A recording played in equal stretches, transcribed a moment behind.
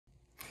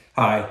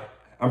Hi,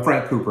 I'm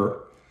Frank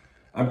Cooper.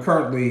 I'm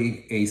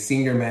currently a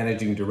Senior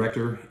Managing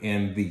Director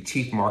and the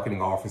Chief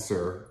Marketing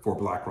Officer for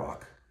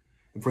BlackRock.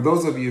 And for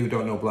those of you who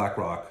don't know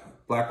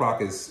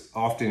BlackRock is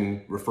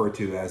often referred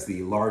to as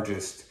the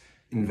largest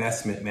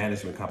investment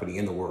management company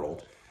in the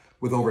world,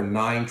 with over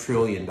 $9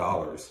 trillion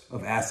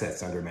of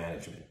assets under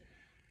management.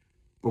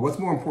 But what's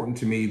more important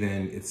to me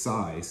than its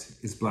size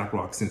is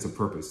BlackRock's sense of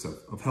purpose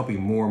of helping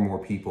more and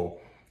more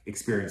people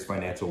experience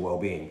financial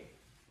well-being.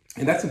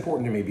 And that's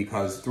important to me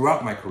because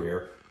throughout my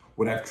career,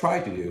 what I've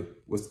tried to do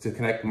was to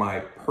connect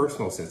my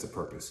personal sense of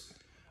purpose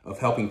of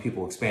helping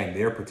people expand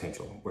their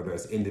potential, whether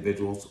as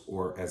individuals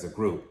or as a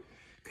group,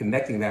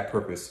 connecting that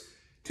purpose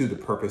to the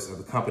purpose of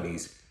the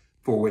companies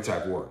for which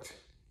I've worked.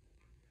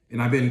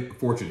 And I've been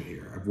fortunate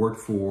here. I've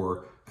worked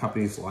for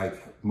companies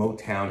like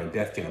Motown and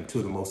Def Jam, two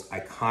of the most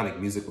iconic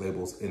music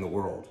labels in the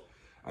world.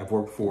 I've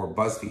worked for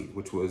BuzzFeed,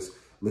 which was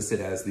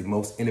listed as the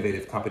most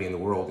innovative company in the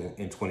world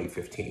in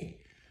 2015.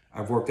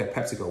 I've worked at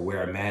PepsiCo,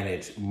 where I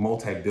managed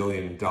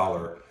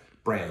multi-billion-dollar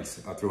brands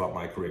throughout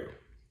my career.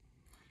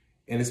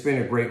 And it's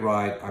been a great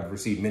ride. I've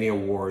received many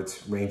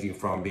awards, ranging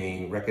from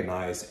being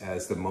recognized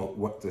as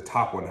the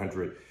top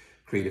 100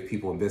 creative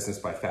people in business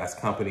by Fast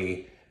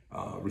Company,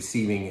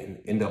 receiving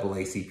an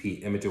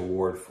NAACP Image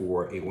Award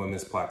for a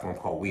women's platform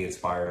called We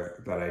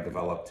Inspire that I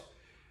developed,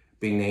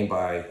 being named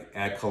by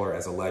AdColor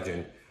as a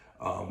legend.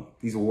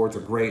 These awards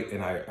are great,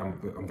 and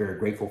I'm very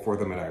grateful for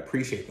them, and I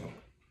appreciate them.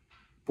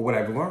 But what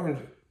I've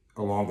learned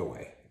along the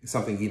way is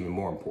something even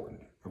more important.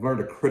 I've learned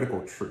a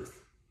critical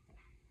truth,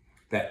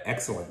 that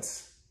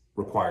excellence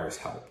requires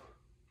help.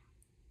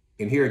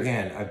 And here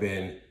again, I've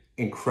been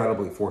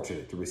incredibly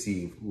fortunate to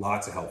receive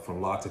lots of help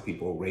from lots of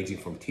people, ranging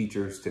from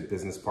teachers to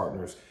business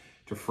partners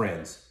to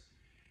friends.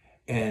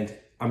 And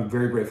I'm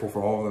very grateful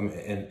for all of them.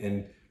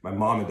 And my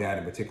mom and dad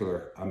in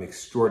particular, I'm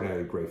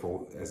extraordinarily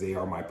grateful, as they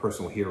are my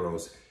personal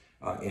heroes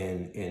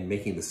in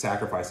making the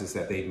sacrifices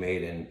that they've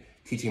made and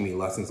teaching me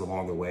lessons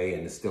along the way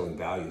and instilling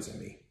values in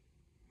me.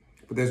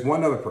 But there's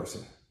one other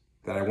person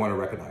that I want to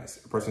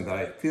recognize, a person that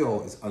I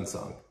feel is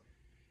unsung,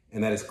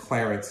 and that is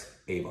Clarence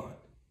Avon.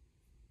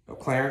 Now,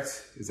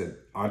 Clarence is an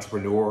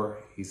entrepreneur,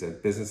 he's a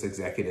business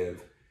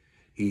executive,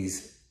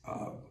 he's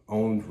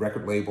owned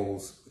record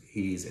labels,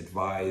 he's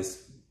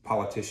advised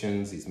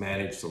politicians, he's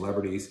managed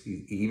celebrities,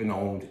 he even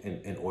owned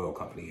an oil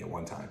company at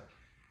one time.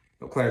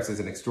 Now, Clarence is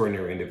an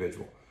extraordinary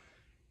individual.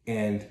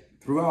 And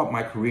throughout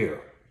my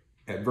career,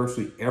 at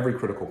virtually every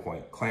critical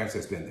point, Clarence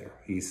has been there.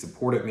 He's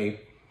supported me,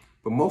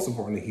 but most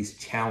importantly, he's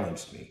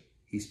challenged me.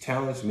 He's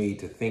challenged me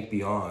to think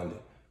beyond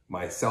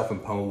my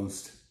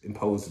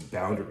self-imposed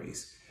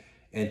boundaries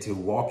and to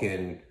walk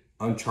in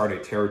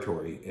uncharted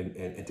territory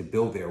and to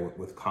build there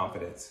with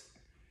confidence.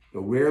 You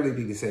know, rarely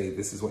do you say,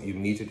 this is what you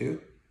need to do,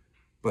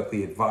 but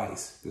the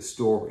advice, the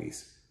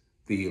stories,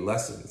 the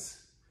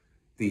lessons,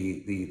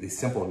 the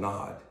simple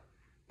nod,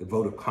 the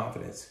vote of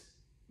confidence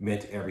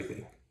meant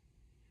everything.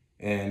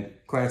 And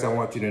Clarence, I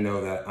want you to know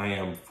that I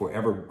am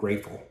forever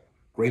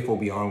grateful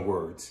beyond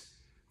words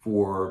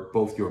for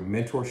both your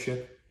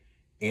mentorship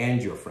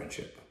and your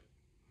friendship.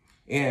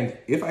 And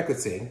if I could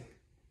sing,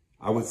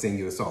 I would sing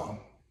you a song,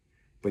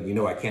 but you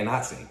know I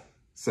cannot sing.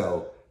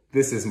 So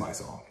this is my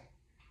song.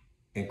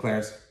 And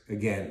Clarence,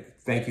 again,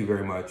 thank you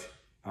very much.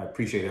 I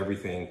appreciate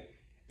everything,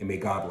 and may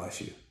God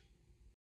bless you.